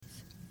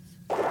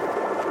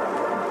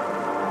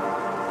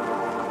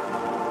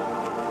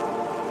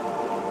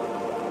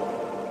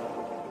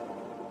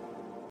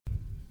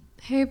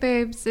Hey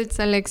babes, it's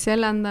Alexia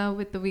Landa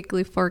with the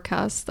weekly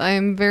forecast. I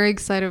am very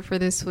excited for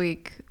this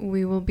week.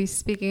 We will be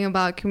speaking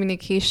about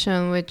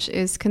communication, which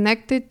is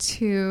connected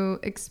to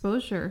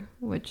exposure,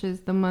 which is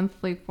the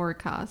monthly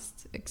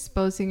forecast,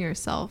 exposing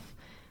yourself.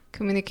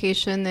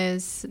 Communication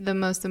is the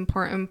most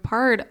important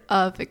part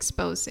of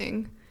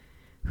exposing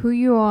who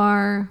you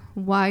are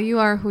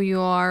who you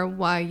are,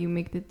 why you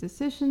make the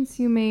decisions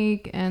you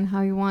make, and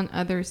how you want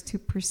others to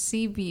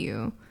perceive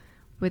you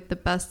with the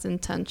best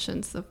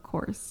intentions, of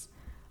course.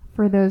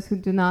 For those who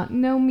do not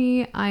know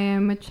me, I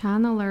am a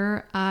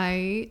channeler.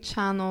 I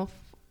channel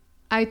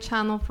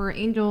for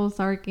angels,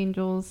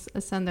 archangels,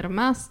 ascended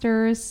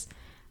masters,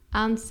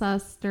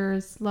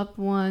 ancestors, loved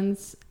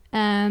ones,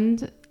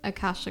 and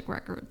Akashic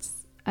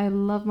records. I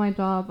love my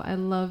job. I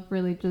love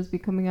really just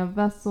becoming a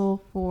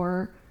vessel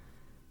for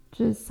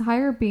just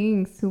higher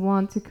beings who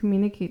want to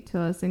communicate to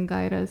us and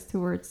guide us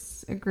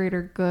towards a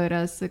greater good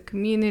as a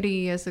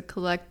community, as a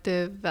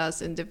collective,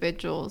 as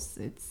individuals.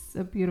 It's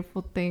a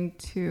beautiful thing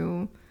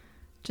to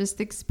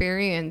just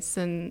experience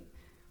and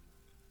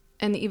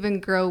even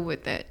grow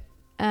with it.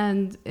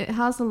 And it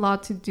has a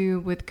lot to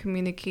do with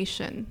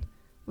communication,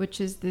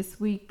 which is this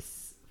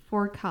week's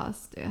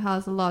forecast. It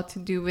has a lot to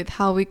do with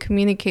how we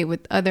communicate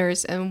with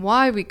others and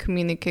why we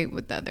communicate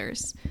with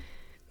others.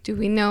 Do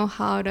we know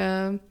how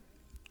to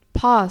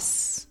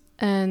pause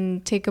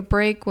and take a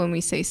break when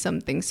we say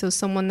something so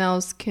someone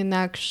else can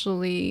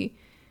actually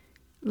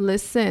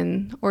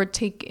listen or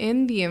take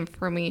in the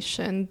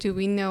information? Do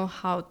we know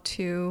how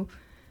to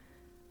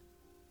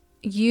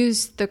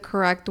use the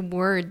correct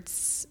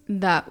words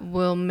that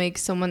will make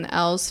someone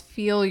else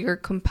feel your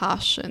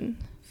compassion,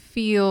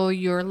 feel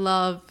your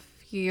love,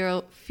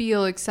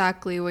 feel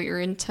exactly what your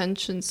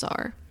intentions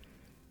are?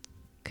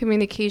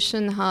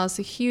 Communication has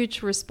a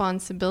huge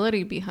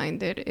responsibility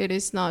behind it. It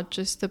is not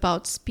just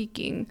about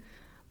speaking,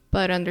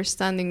 but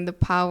understanding the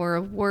power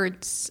of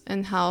words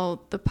and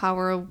how the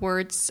power of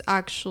words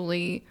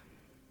actually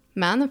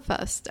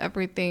manifest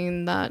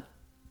everything that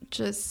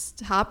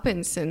just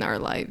happens in our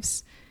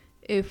lives.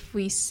 If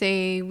we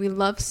say we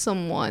love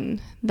someone,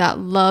 that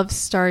love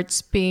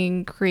starts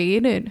being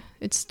created.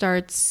 It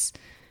starts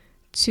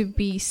to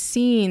be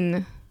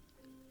seen.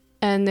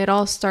 And it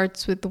all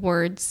starts with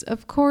words.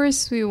 Of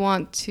course, we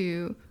want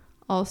to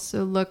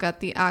also look at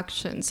the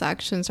actions.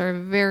 Actions are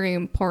very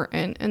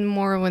important, and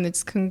more when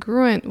it's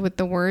congruent with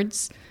the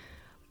words.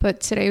 But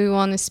today we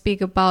want to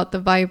speak about the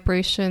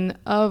vibration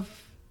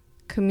of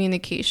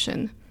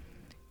communication.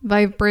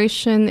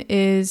 Vibration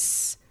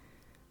is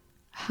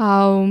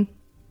how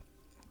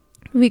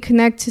we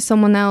connect to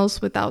someone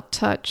else without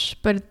touch,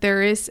 but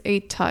there is a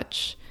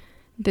touch.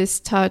 This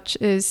touch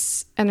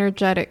is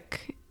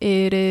energetic.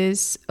 It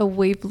is a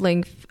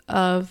wavelength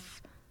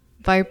of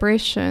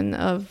vibration,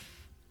 of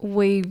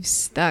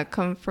waves that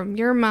come from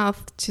your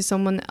mouth to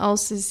someone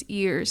else's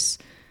ears.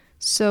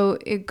 So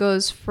it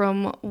goes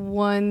from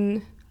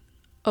one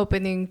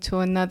opening to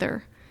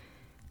another.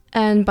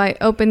 And by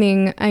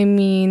opening, I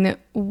mean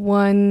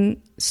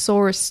one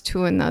source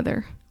to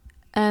another.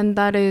 And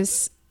that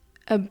is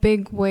a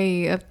big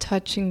way of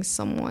touching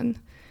someone.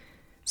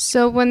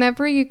 So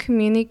whenever you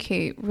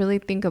communicate, really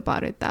think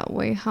about it that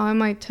way. How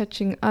am I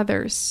touching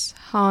others?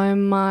 How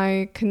am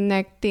I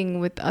connecting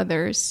with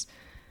others?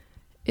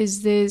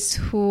 Is this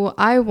who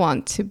I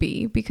want to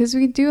be? Because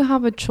we do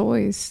have a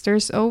choice.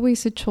 There's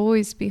always a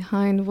choice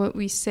behind what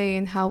we say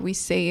and how we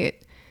say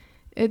it.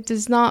 It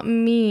does not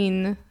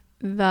mean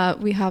that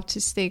we have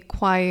to stay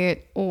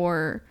quiet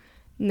or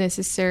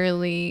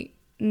necessarily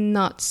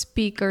not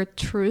speak our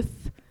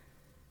truth.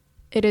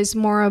 It is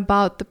more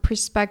about the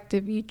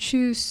perspective you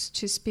choose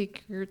to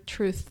speak your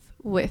truth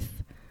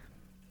with.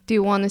 Do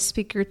you want to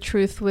speak your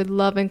truth with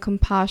love and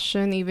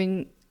compassion,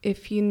 even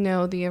if you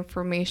know the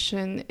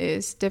information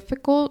is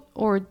difficult?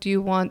 Or do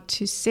you want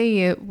to say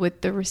it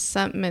with the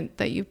resentment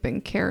that you've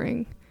been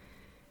carrying?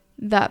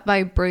 That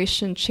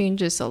vibration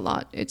changes a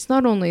lot. It's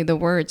not only the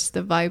words,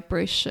 the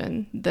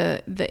vibration,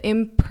 the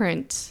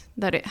imprint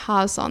that it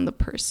has on the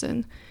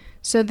person.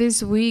 So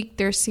this week,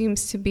 there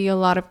seems to be a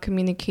lot of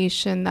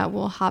communication that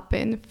will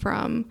happen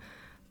from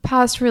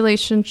past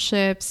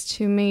relationships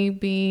to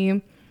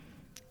maybe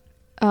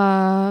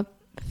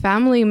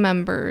family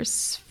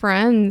members,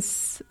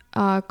 friends,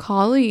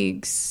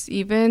 colleagues,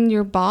 even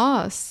your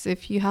boss.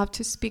 If you have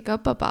to speak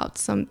up about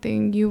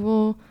something, you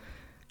will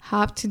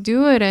have to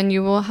do it, and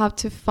you will have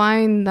to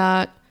find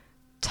that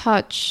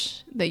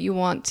touch that you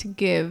want to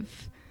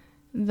give,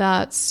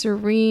 that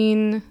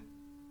serene,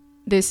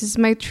 this is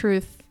my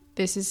truth.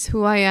 This is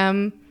who I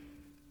am,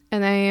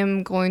 and I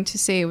am going to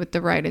say it with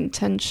the right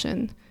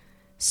intention.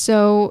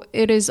 So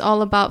it is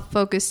all about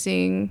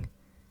focusing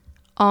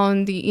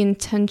on the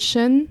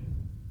intention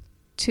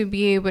to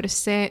be able to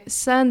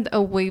send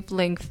a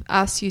wavelength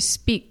as you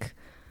speak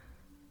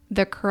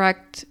the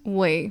correct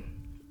way.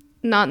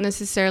 Not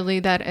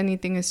necessarily that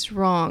anything is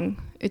wrong.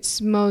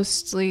 It's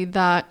mostly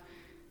that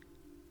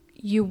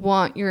you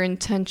want your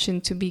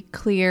intention to be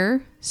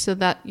clear so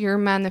that your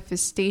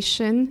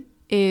manifestation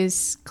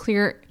is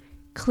clear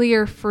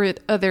for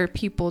other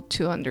people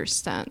to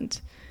understand.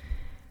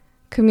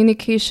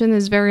 Communication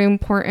is very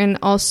important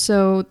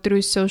also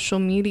through social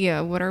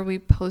media. What are we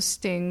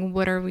posting?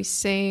 What are we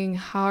saying?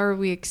 How are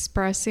we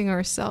expressing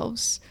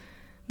ourselves?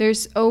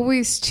 There's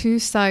always two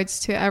sides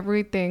to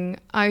everything.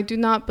 I do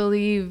not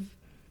believe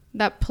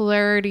that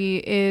polarity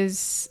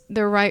is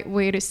the right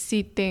way to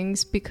see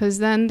things, because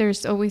then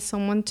there's always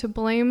someone to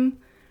blame.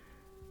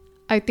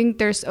 I think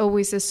there's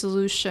always a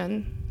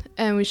solution,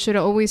 and we should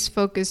always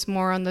focus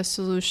more on the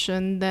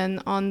solution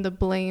than on the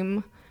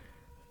blame,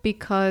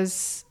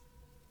 because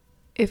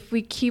if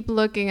we keep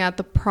looking at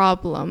the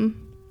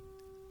problem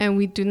and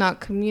we do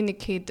not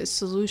communicate the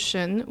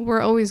solution,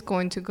 we're always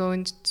going to go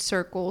in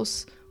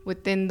circles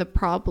within the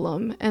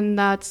problem. And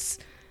that's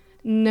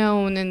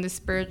known in the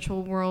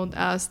spiritual world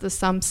as the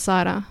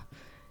samsara.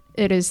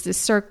 It is the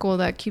circle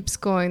that keeps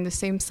going, the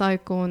same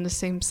cycle and the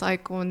same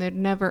cycle, and it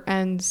never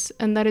ends.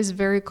 And that is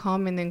very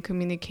common in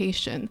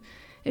communication.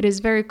 It is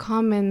very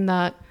common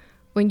that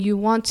when you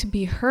want to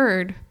be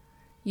heard,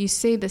 you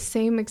say the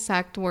same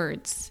exact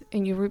words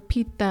and you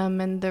repeat them,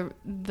 and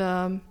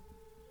the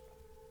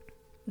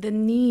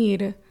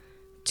need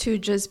to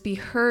just be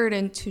heard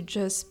and to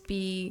just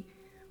be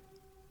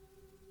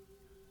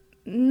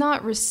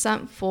not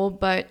resentful,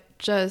 but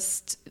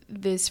just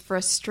this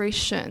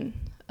frustration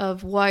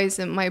of why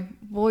isn't my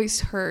voice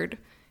heard,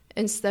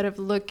 instead of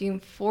looking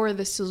for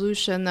the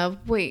solution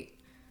of, wait,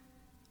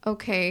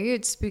 okay,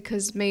 it's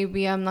because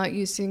maybe I'm not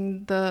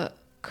using the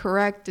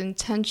correct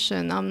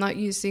intention, I'm not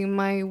using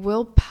my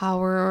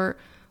willpower, or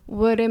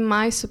what am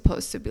I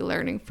supposed to be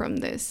learning from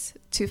this?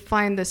 To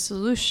find the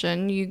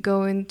solution, you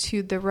go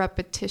into the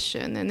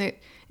repetition, and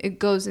it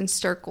goes in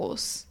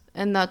circles,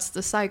 and that's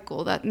the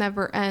cycle that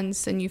never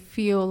ends, and you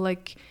feel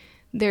like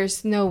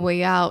there's no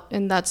way out,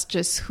 and that's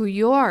just who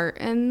you are.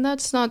 And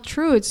that's not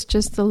true. It's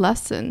just a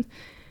lesson.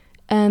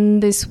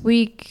 And this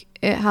week,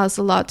 it has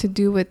a lot to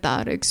do with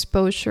that.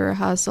 Exposure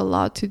has a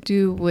lot to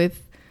do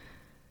with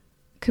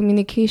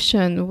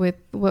communication, with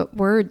what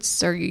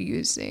words are you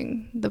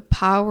using, the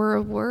power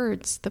of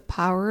words, the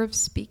power of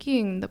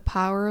speaking, the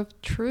power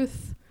of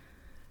truth,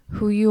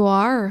 who you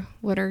are,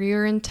 what are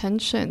your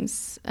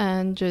intentions,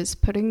 and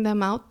just putting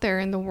them out there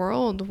in the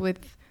world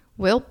with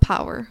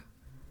willpower,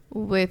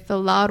 with a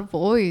loud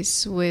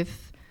voice,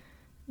 with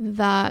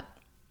that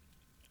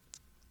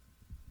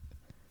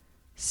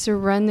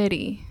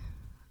serenity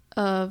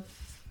of,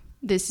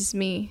 this is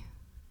me,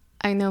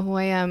 I know who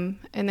I am,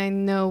 and I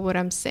know what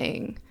I'm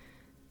saying.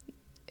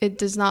 It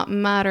does not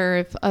matter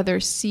if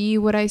others see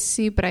what I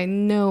see, but I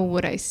know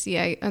what I see.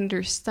 I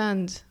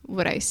understand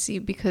what I see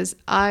because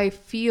I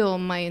feel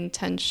my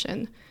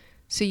intention.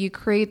 So you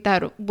create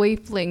that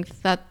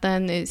wavelength that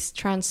then is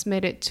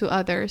transmitted to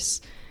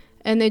others.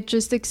 And it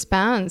just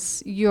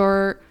expands.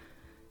 Your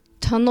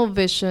tunnel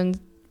vision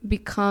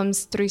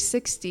becomes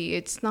 360.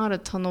 It's not a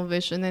tunnel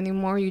vision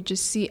anymore. You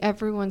just see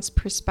everyone's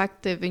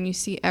perspective and you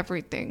see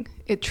everything.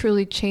 It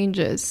truly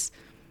changes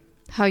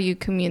how you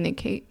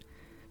communicate.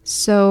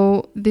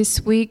 So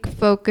this week,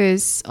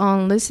 focus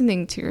on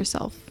listening to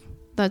yourself.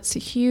 That's a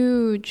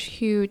huge,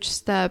 huge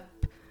step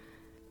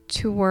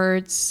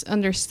towards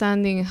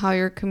understanding how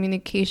your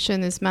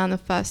communication is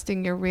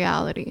manifesting your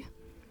reality,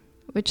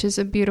 which is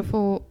a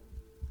beautiful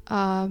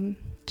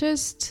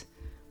just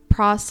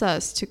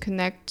process to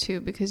connect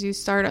to, because you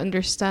start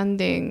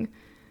understanding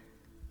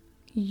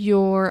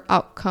your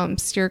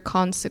outcomes, your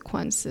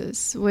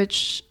consequences,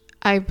 which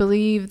I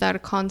believe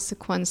that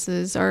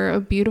consequences are a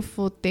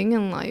beautiful thing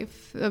in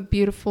life, a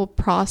beautiful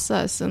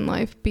process in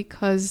life,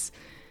 because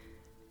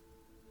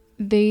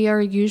they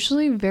are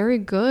usually very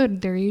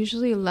good. They're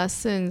usually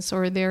lessons,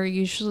 or they're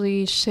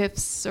usually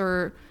shifts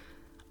or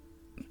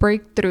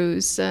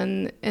breakthroughs,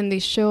 and they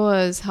show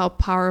us how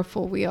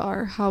powerful we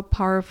are, how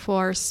powerful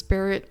our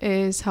spirit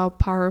is, how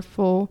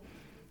powerful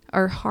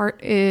our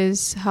heart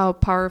is, how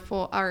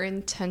powerful our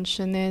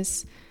intention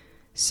is.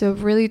 So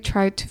really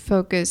try to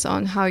focus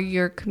on how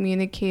you're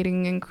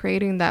communicating and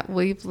creating that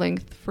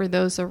wavelength for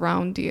those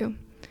around you.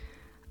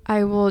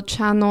 I will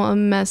channel a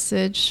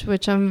message,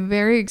 which I'm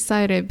very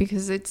excited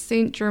because it's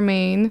Saint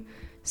Germain.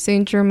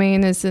 Saint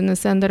Germain is an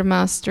ascended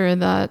master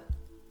that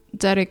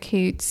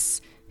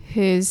dedicates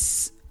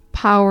his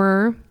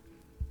power,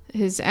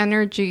 his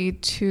energy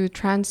to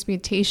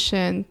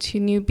transmutation, to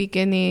new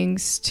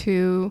beginnings,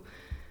 to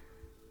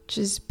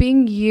just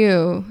being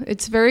you.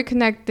 It's very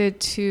connected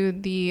to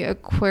the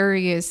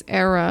Aquarius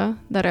era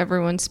that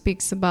everyone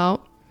speaks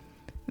about.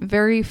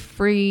 Very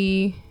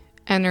free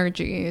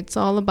energy. It's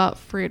all about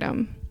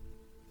freedom.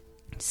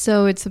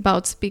 So it's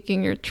about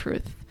speaking your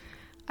truth.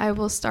 I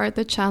will start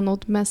the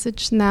channeled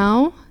message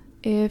now.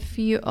 If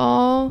you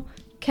all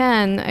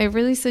can, I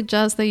really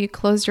suggest that you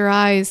close your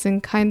eyes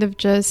and kind of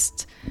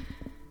just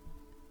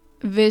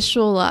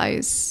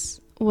visualize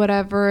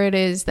whatever it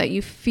is that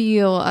you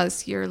feel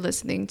as you're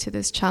listening to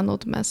this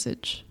channeled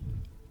message.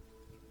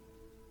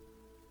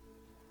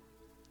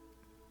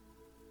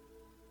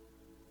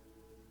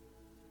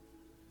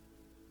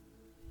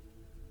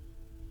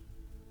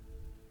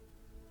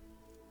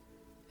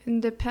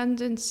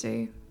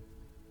 Independency.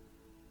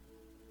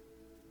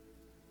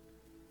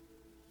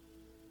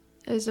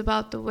 is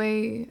about the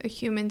way a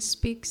human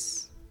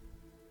speaks,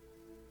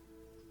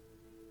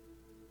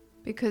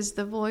 because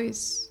the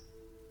voice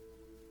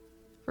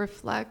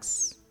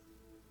reflects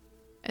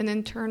an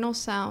internal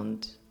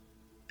sound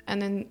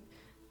and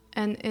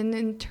an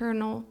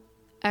internal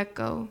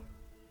echo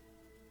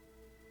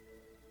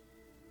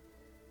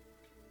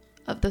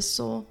of the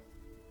soul,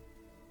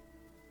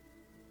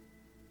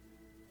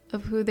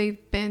 of who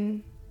they've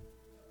been,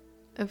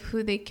 of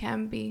who they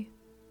can be.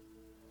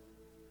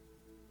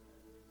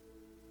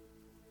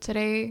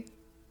 Today,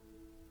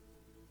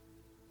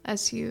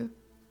 as you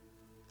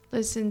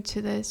listen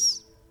to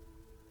this,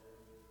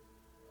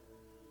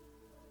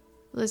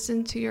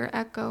 listen to your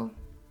echo.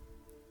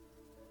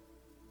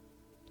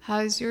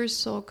 How is your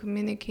soul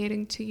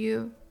communicating to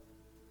you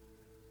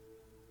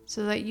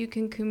so that you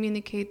can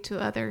communicate to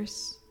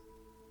others?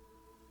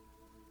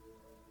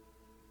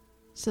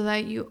 So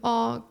that you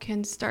all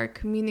can start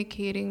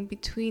communicating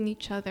between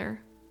each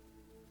other.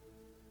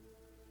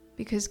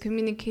 Because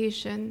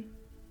communication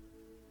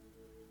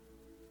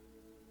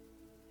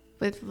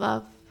with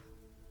love,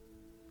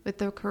 with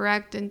the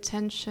correct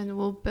intention,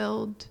 will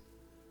build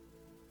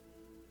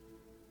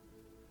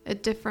a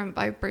different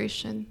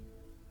vibration.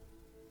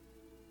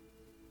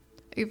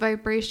 A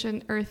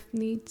vibration Earth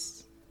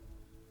needs.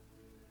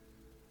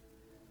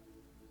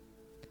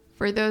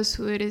 For those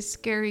who it is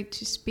scary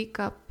to speak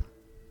up,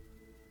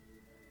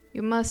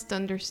 you must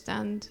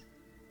understand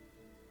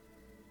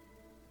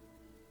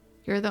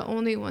you're the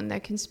only one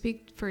that can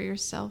speak for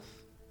yourself.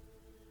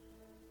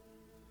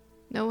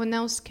 No one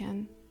else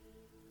can.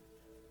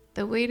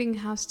 The waiting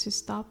has to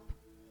stop.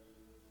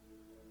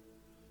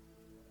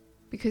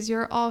 Because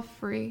you're all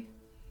free.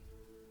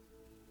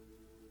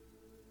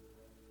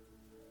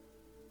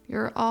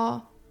 You're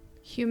all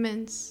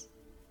humans.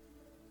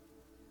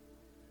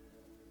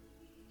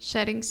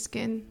 Shedding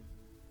skin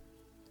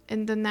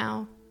in the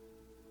now.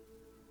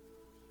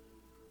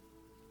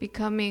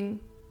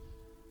 Becoming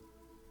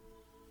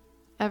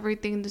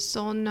everything the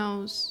soul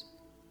knows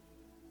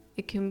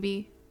it can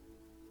be.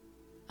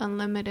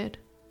 Unlimited.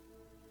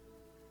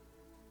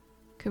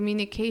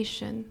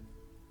 Communication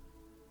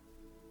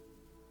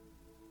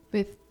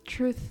with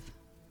truth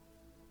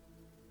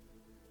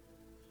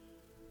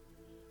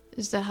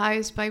is the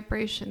highest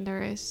vibration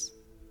there is.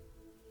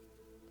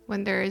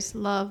 When there is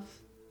love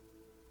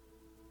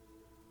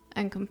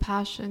and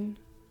compassion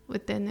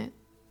within it.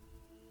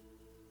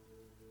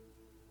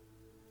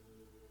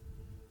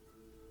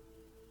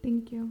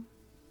 Thank you.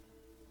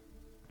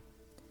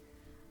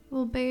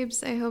 Well,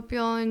 babes, I hope you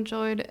all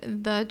enjoyed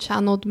the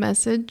channeled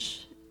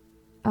message.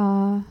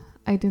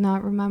 I do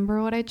not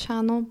remember what I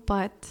channeled,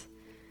 but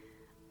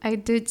I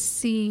did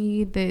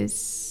see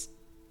this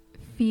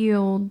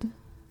field.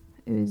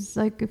 It was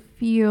like a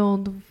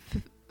field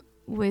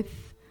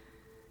with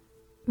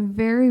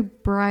very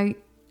bright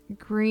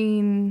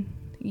green,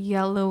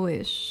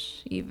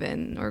 yellowish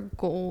even, or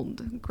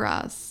gold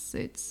grass.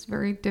 It's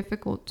very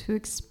difficult to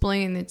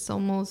explain. It's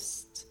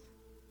almost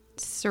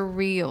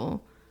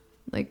surreal,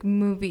 like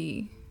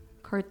movie,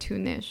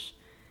 cartoonish.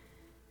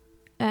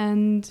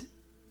 And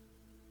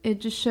it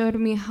just showed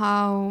me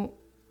how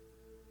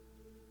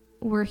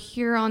we're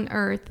here on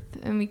earth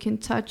and we can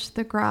touch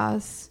the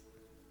grass,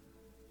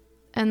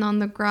 and on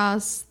the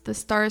grass the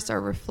stars are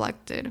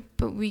reflected,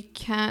 but we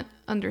can't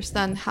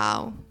understand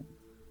how.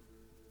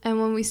 And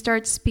when we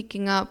start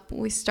speaking up,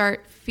 we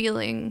start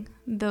feeling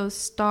those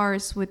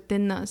stars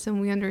within us,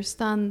 and we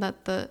understand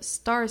that the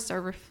stars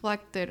are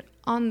reflected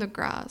on the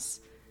grass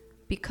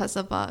because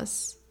of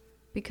us,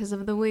 because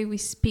of the way we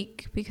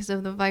speak, because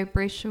of the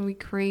vibration we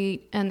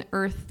create, and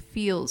earth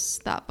feels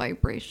that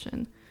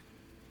vibration.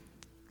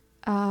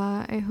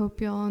 I hope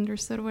you all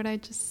understood what I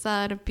just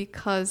said,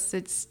 because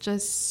it's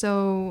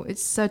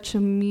such a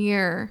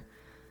mirror,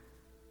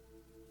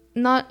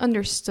 not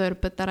understood,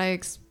 but that I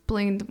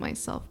explained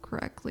myself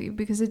correctly,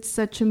 because it's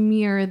such a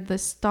mirror, the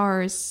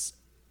stars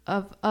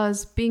of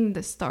us being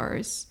the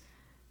stars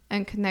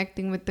and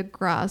connecting with the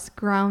grass,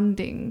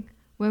 grounding.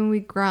 When we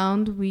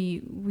ground,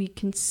 we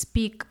can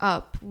speak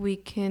up, we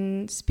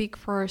can speak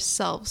for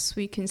ourselves,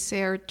 we can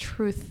say our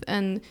truth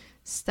and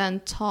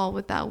stand tall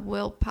with that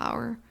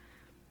willpower.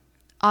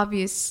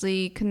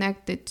 Obviously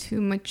connected to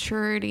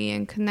maturity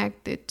and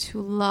connected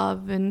to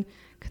love and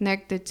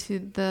connected to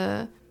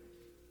the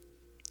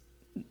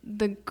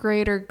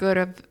greater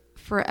good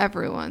for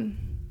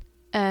everyone.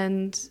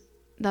 And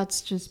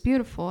that's just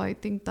beautiful. I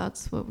think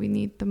that's what we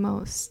need the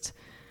most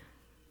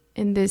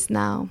in this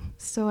now.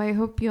 So I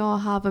hope you all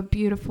have a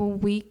beautiful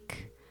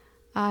week.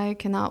 I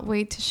cannot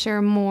wait to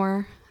share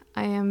more.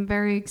 I am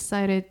very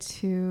excited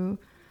to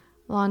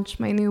launch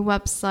my new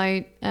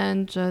website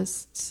and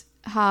just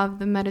have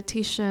the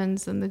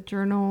meditations and the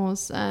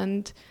journals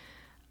and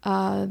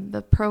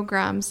the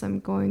programs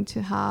I'm going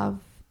to have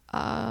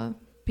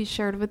be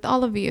shared with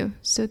all of you.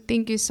 So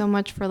thank you so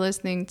much for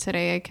listening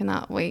today. I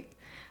cannot wait.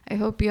 I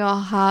hope you all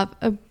have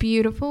a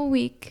beautiful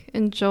week.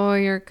 Enjoy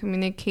your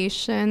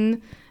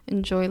communication.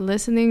 Enjoy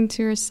listening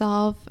to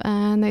yourself.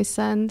 And I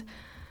send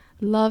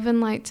love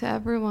and light to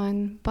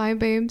everyone. Bye,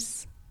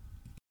 babes.